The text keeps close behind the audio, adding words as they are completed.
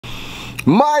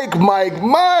Mike.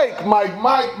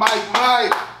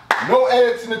 No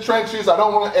edits in the trenches. I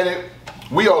don't want to edit.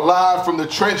 We are live from the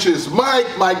trenches. Mike.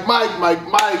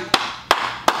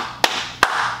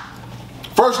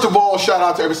 First of all, shout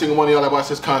out to every single one of y'all that watch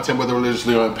this content, whether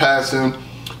religiously or in passing.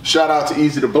 Shout out to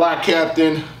Easy the Black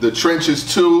Captain, the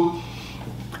Trenches 2.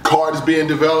 Card is being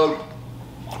developed.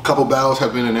 A couple battles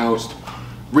have been announced.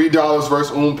 Reed Dollars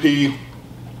versus P.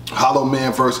 Hollow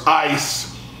Man versus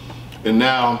Ice. And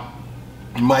now,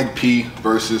 Mike P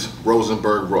versus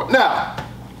Rosenberg Raw. Now,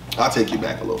 I'll take you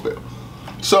back a little bit.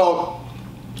 So,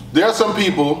 there are some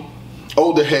people,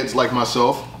 older heads like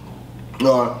myself,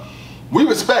 we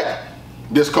respect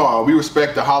this card. We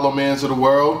respect the Hollow Mans of the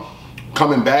world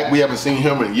coming back. We haven't seen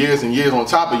him in years and years on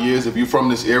top of years. If you're from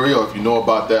this area or if you know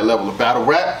about that level of battle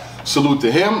rap, salute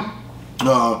to him.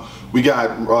 We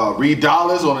got Reed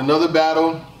Dollars on another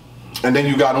battle. And then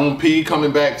you got P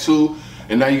coming back too.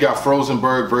 And now you got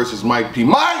Rosenberg versus Mike P.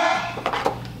 Mike!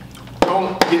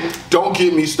 Don't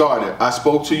get me started. I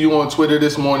spoke to you on Twitter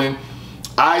this morning.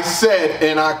 I said,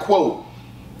 and I quote,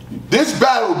 this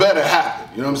battle better happen.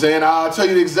 You know what I'm saying? I'll tell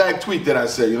you the exact tweet that I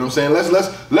said. You know what I'm saying?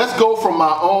 Let's go from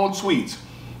my own tweets.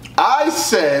 I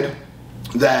said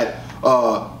that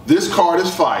this card is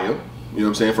fire. You know what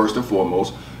I'm saying? First and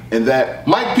foremost. And that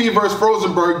Mike P versus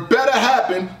Rosenberg better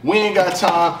happen. We ain't got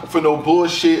time for no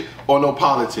bullshit or no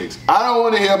politics. I don't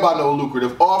want to hear about no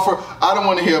lucrative offer. I don't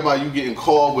want to hear about you getting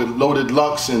called with Loaded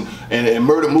Lux and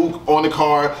Murder Mook on the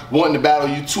card, wanting to battle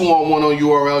you 2-on-1 on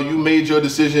URL. You made your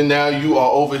decision. Now you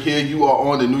are over here. You are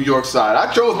on the New York side. I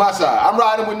chose my side. I'm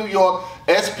riding with New York.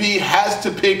 SP has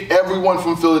to pick everyone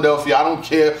from Philadelphia. I don't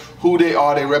care who they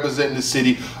are. They represent the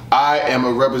city. I am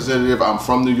a representative. I'm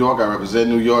from New York. I represent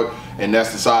New York. And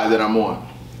that's the side that I'm on.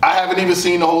 I haven't even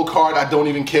seen the whole card. I don't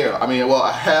even care. I mean, well,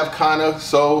 I have kind of,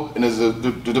 so, and there's a,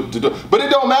 but it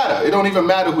don't matter. It don't even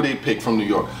matter who they pick from New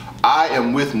York. I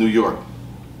am with New York.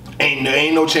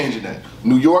 Ain't no changing that.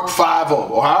 New York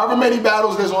 5-0, or however many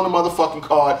battles there's on the motherfucking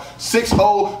card,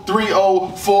 6-0,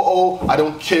 3-0, 4-0, I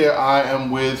don't care, I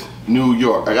am with New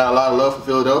York. I got a lot of love for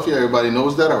Philadelphia, everybody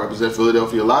knows that, I represent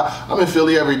Philadelphia a lot. I'm in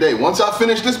Philly every day. Once I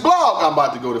finish this blog, I'm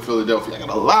about to go to Philadelphia. I got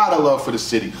a lot of love for the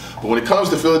city. But when it comes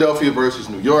to Philadelphia versus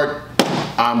New York,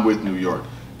 I'm with New York.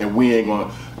 And we ain't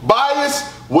gonna bias,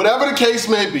 whatever the case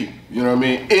may be, you know what I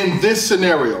mean, in this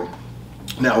scenario.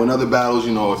 Now in other battles,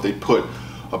 you know, if they put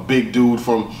a big dude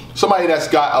from somebody that's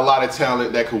got a lot of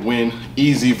talent that could win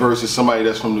easy versus somebody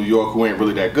that's from New York who ain't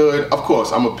really that good, of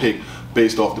course I'm gonna pick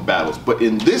based off the battles. But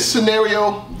in this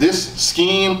scenario, this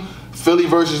scheme, Philly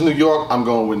versus New York, I'm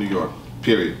going with New York,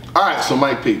 period. All right, so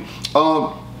Mike P.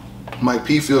 Mike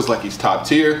P feels like he's top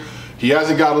tier. He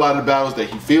hasn't got a lot of battles that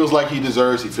he feels like he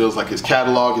deserves. He feels like his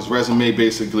catalog, his resume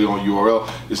basically on URL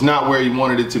is not where he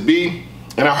wanted it to be.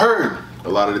 And I heard a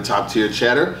lot of the top tier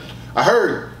chatter. I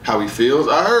heard how he feels.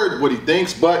 I heard what he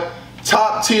thinks, but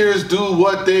top tiers do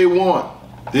what they want.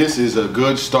 This is a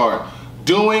good start.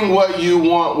 Doing what you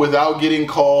want without getting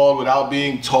called, without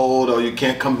being told, oh, you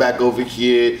can't come back over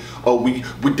here. Oh, we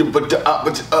was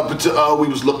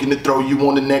looking to throw you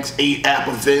on the next 8 app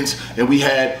events, and we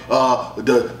had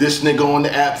this nigga on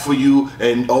the app for you,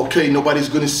 and okay, nobody's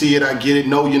gonna see it. I get it.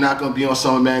 No, you're not gonna be on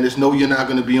Summer Madness. No, you're not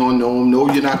gonna be on Gnome. No,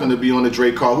 you're not gonna be on the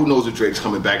Drake card. Who knows if Drake's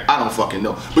coming back? I don't fucking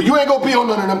know. But you ain't gonna be on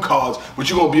none of them cards. But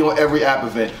you're gonna be on every app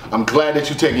event. I'm glad that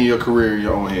you're taking your career in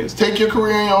your own hands. Take your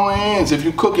career in your own hands. If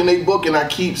you cooking, they booking. I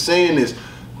keep saying this.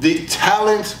 The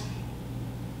talent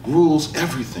rules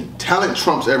everything. Talent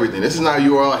trumps everything. This is not a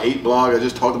URL hate blog. I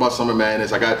just talked about Summer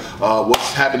Madness. I got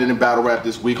what's happening in battle rap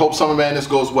this week. Hope Summer Madness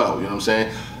goes well. You know what I'm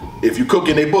saying? If you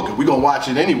cooking, they booking. We're gonna watch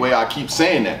it anyway. I keep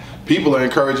saying that. People are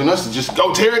encouraging us to just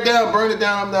go tear it down, burn it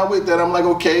down. I'm not with that. I'm like,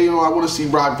 okay, you know, I want to see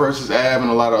Rock versus Av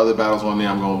and a lot of other battles on there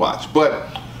I'm gonna watch. But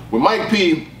with Mike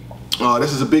P,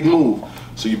 this is a big move.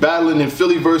 So you're battling in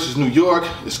Philly versus New York.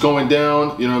 It's going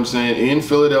down, you know what I'm saying, in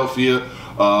Philadelphia,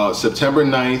 September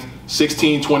 9th,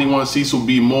 1621 Cecil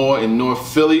B. Moore in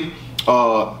North Philly.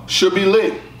 Should be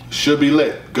lit. Should be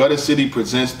lit. Gutter City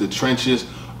presents the trenches.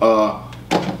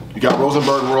 You got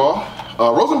Rosenberg Raw.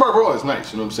 Rosenberg Raw is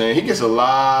nice, you know what I'm saying? He gets a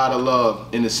lot of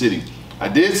love in the city. I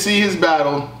did see his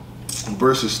battle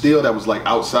versus Steel that was like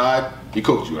outside. He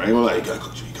cooked you. I ain't gonna lie, he got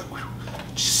cooked you. He got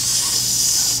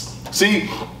See,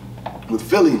 with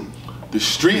Philly, the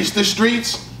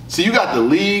streets. See, you got the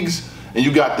leagues and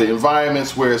you got the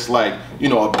environments where it's like, you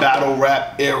know, a battle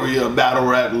rap area, a battle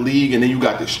rap league, and then you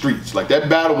got the streets. Like that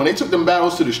battle, when they took them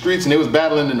battles to the streets and they was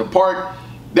battling in the park,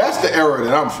 that's the era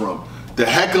that I'm from. the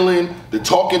heckling, the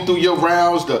talking through your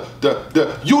rounds, the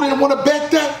you didn't want to bet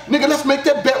that? Nigga, let's make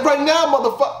that bet right now,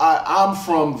 motherfucker. I'm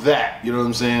from that, you know what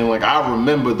I'm saying? Like, I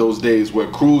remember those days where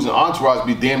crews and entourage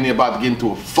be damn near about to get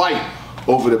into a fight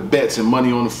over the bets and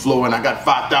money on the floor, and I got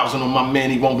 5,000 on my man,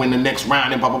 he won't win the next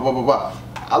round, and blah, blah, blah, blah, blah.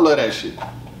 I love that shit.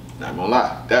 Not gonna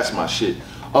lie, that's my shit.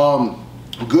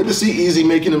 Good to see Easy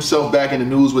making himself back in the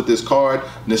news with this card.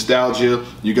 Nostalgia.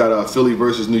 You got Philly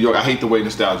versus New York. I hate the way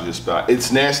Nostalgia is spelled.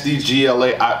 It's nasty.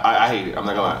 GLA. I hate it. I'm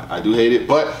not gonna lie. I do hate it,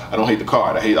 but I don't hate the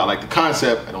card. I like the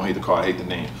concept. I don't hate the card. I hate the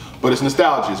name. But it's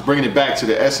nostalgia. It's bringing it back to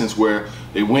the essence where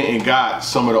they went and got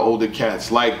some of the older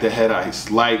cats like the Head Ice,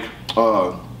 like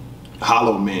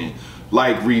Hollow Man,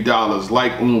 like Reed Dollars,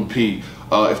 like P.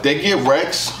 If they get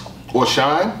Rex or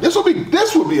Shine, this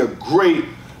would be a great.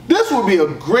 This would be a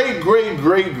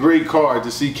great card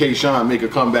to see K-Shine make a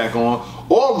comeback on,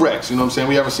 or Rex, you know what I'm saying?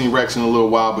 We haven't seen Rex in a little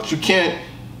while, but you can't,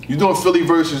 you're doing Philly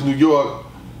versus New York.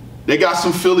 They got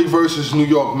some Philly versus New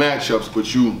York matchups, but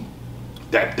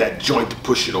that joint to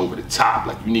push it over the top,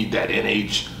 like you need that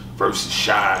NH versus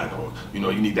Shine, or you know,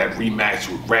 you need that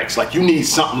rematch with Rex, like you need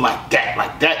something like that,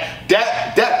 that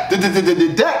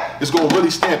is gonna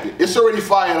really stamp it. It's already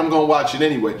fire and I'm gonna watch it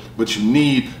anyway, but you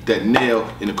need that nail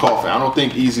in the coffin. I don't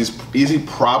think Easy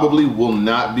probably will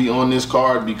not be on this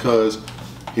card because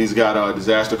he's got a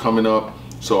disaster coming up.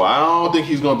 So I don't think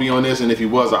he's gonna be on this, and if he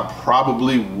was, I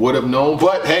probably would have known.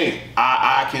 But hey,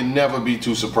 I can never be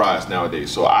too surprised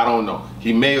nowadays, so I don't know.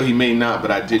 He may or he may not,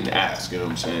 but I didn't ask, you know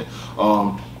what I'm saying?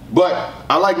 But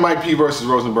I like Mike P versus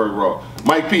Rosenberg Raw.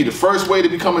 Mike P, the first way to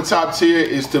become a top tier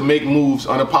is to make moves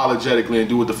unapologetically and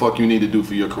do what the fuck you need to do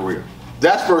for your career.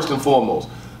 That's first and foremost.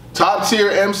 Top tier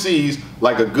MCs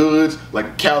like a Goods, like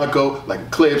a Calico, like a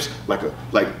Clips, like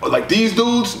these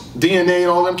dudes, DNA and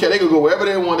all them cats, they could go wherever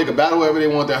they want, they could battle wherever they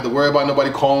want, they don't have to worry about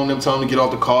nobody calling them, telling them to get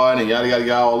off the card and yada yada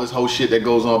yada, all this whole shit that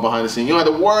goes on behind the scene. You don't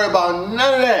have to worry about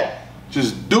none of that.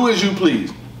 Just do as you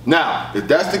please. Now, if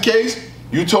that's the case,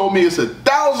 you told me it's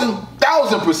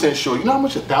 1,000% sure. You know how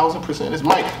much 1,000% is?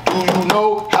 Mike, do you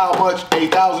know how much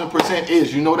 1,000%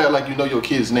 is? You know that like you know your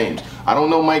kids' names. I don't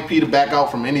know Mike P to back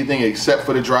out from anything except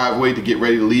for the driveway to get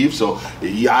ready to leave. So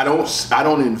yeah, I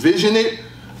don't envision it,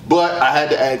 but I had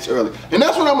to ask early. And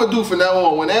that's what I'm gonna do from now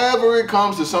on. Whenever it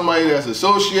comes to somebody that's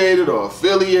associated or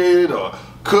affiliated or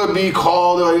could be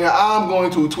called, I'm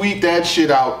going to tweet that shit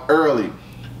out early.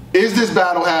 Is this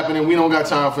battle happening? We don't got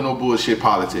time for no bullshit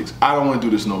politics. I don't want to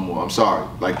do this no more. I'm sorry.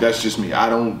 Like, that's just me. I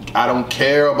don't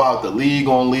care about the league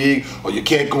on league, or you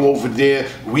can't go over there.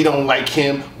 We don't like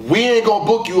him. We ain't gonna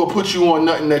book you or put you on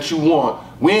nothing that you want.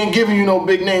 We ain't giving you no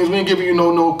big names. We ain't giving you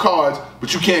no cards,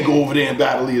 but you can't go over there and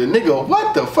battle either. Nigga,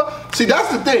 what the fuck? See,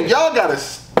 that's the thing. Y'all gotta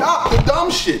stop the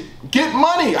dumb shit. Get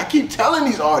money. I keep telling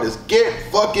these artists, get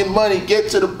fucking money. Get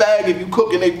to the bag. If you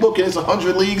cooking, they booking. It's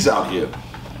 100 leagues out here.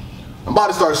 I'm about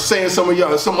to start saying some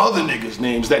other niggas'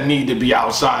 names that need to be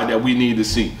outside that we need to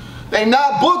see. They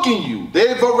not booking you.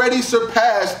 They've already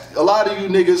surpassed a lot of you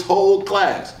niggas' whole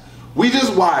class. We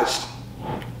just watched,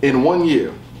 in 1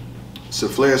 year,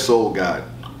 Flair Soul God.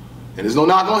 And there's no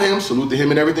knock on him. Salute to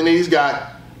him and everything that he's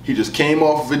got. He just came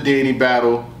off of a Danny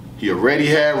battle. He already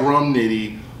had Rum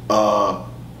Nitty.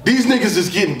 These niggas is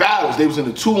getting battles. They was in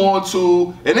the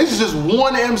 2-on-2. And this is just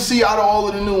one MC out of all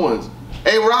of the new ones.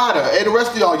 Hey Vada, hey the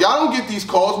rest of y'all don't get these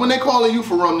calls when they calling you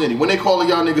for Rum Nitty, when they calling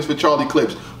y'all niggas for Charlie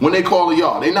Clips, when they calling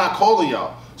y'all, they not calling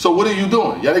y'all. So what are you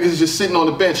doing? Y'all niggas is just sitting on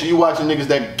the bench and you watching niggas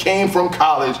that came from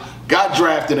college, got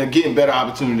drafted and getting better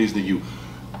opportunities than you.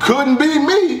 Couldn't be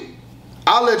me.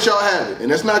 I'll let y'all have it.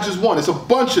 And that's not just one, it's a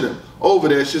bunch of them over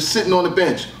there. It's just sitting on the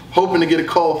bench, hoping to get a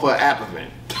call for an app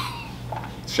event.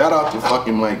 Shout out to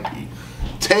fucking Mike P.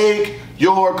 Take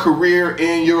your career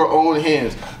in your own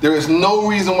hands. There is no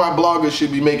reason why bloggers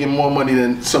should be making more money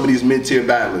than some of these mid-tier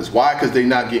battlers. Why? Because they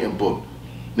not getting booked.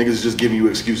 Niggas is just giving you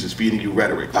excuses, feeding you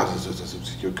rhetoric.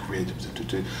 Your career.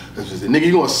 Nigga,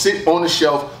 you gonna sit on the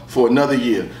shelf for another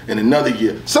year and another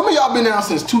year. Some of y'all been out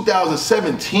since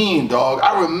 2017, dog.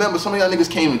 I remember some of y'all niggas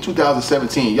came in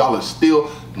 2017. Y'all are still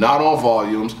not on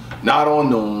volumes, not on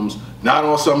gnomes, not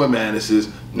on Summer Madnesses,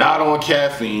 not on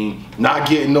caffeine, not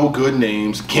getting no good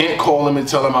names, can't call them and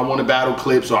tell them I want to battle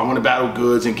Clips or I want to battle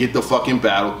Goods and get the fucking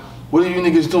battle. What are you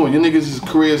niggas doing? Your niggas'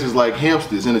 careers is like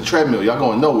hamsters in a treadmill. Y'all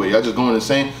going nowhere. Y'all just going the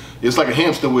same. It's like a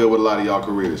hamster wheel with a lot of y'all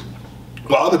careers.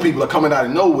 While other people are coming out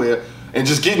of nowhere and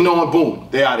just getting on, boom,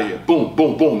 they out of here. Boom,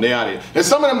 boom, boom, they out of here. And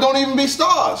some of them don't even be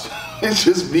stars. It's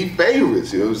just be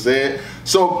favorites, you know what I'm saying?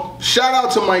 So shout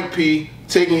out to Mike P,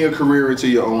 taking your career into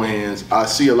your own hands. I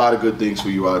see a lot of good things for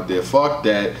you out there. Fuck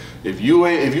that. If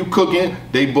you cooking,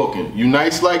 they booking. You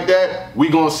nice like that, we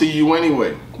gonna see you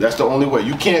anyway. That's the only way.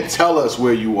 You can't tell us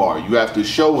where you are. You have to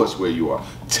show us where you are.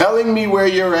 Telling me where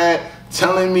you're at,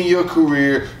 telling me your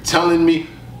career, telling me,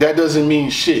 that doesn't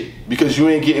mean shit, because you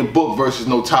ain't getting booked versus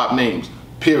no top names.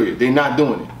 Period. They not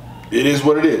doing it. It is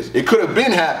what it is. It could have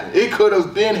been happened. It could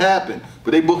have been happened.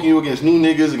 But they booking you against new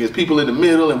niggas, against people in the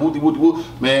middle, and woo.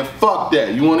 Man, fuck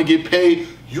that. You want to get paid?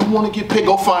 You want to get paid?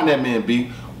 Go find that man,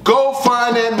 B. Go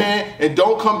find that man, and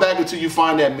don't come back until you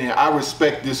find that man. I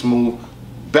respect this move.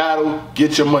 Battle,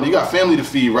 get your money. You got family to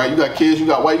feed, right? You got kids, you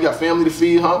got wife, you got family to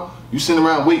feed, huh? You sitting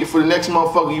around waiting for the next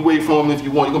motherfucker, you wait for him if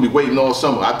you want. You're gonna be waiting all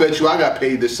summer. I bet you I got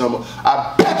paid this summer.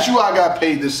 I bet you I got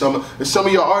paid this summer. And some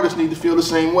of your artists need to feel the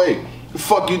same way. The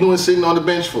fuck you doing sitting on the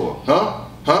bench for? Huh?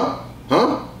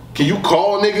 Can you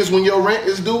call niggas when your rent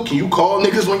is due? Can you call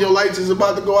niggas when your lights is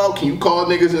about to go out? Can you call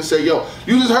niggas and say, yo,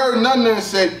 you just heard nothing and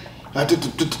said, I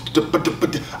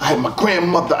had my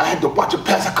grandmother, I had to watch it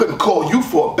pass, I couldn't call you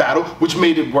for a battle, which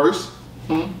made it worse.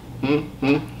 Huh? You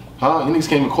niggas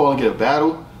can't even call and get a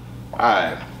battle?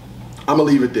 Alright, I'm gonna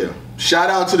leave it there. Shout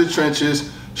out to the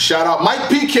trenches. Shout out, Mike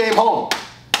P came home.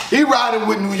 He riding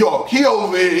with New York. He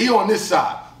over here, he on this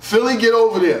side. Philly, get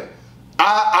over there.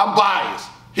 I'm biased.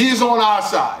 He's on our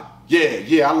side.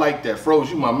 Yeah, I like that.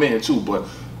 Froze, you my man too, but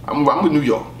I'm with New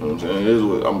York. You know what I'm saying? This is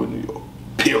what I'm with New York.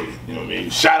 Period. You know what I mean?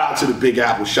 Shout out to the Big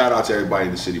Apple. Shout out to everybody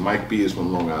in the city. Mike B is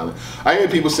from Long Island. I hear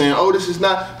people saying, oh, this is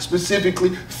not specifically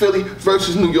Philly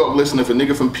versus New York. Listen, if a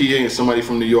nigga from PA and somebody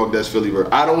from New York, that's Philly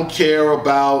versus. I don't care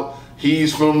about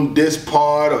he's from this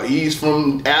part or he's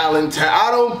from Allentown.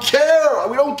 I don't care.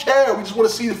 We don't care. We just want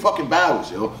to see the fucking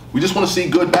battles, yo. We just want to see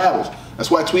good battles. That's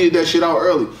why I tweeted that shit out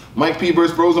early. Mike P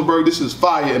versus Rosenberg, this is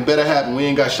fire and better happen. We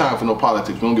ain't got shine for no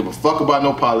politics. We don't give a fuck about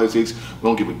no politics. We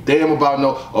don't give a damn about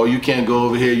no, oh, you can't go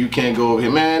over here, you can't go over here.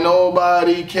 Man,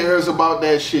 nobody cares about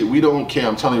that shit. We don't care.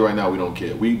 I'm telling you right now, we don't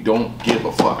care. We don't give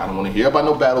a fuck. I don't want to hear about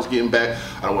no battles getting back.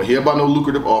 I don't want to hear about no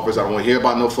lucrative offers. I don't want to hear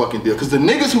about no fucking deal. Because the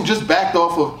niggas who just backed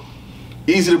off of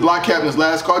Easy the Block Captain's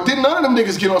last card, didn't none of them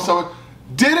niggas get on Summer?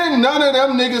 Didn't none of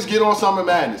them niggas get on Summer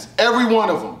Madness? Every one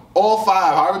of them. All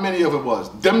five, however many of it was.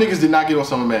 Them niggas did not get on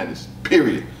Summer Madness.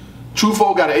 Period.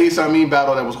 Trufo got an Ace I Mean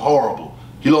battle that was horrible.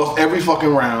 He lost every fucking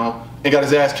round and got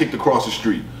his ass kicked across the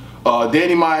street.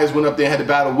 Danny Myers went up there and had to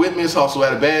battle with Miss Hustle,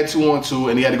 had a bad 2-on-2,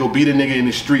 and he had to go beat a nigga in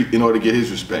the street in order to get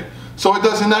his respect. So it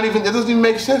doesn't even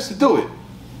make sense to do it.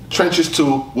 Trenches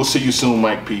 2, we'll see you soon,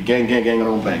 Mike P. Gang, gang, gang,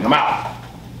 don't bang. I'm out.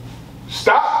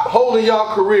 Stop holding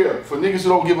y'all career for niggas who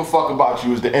don't give a fuck about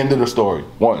you is the end of the story.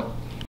 1.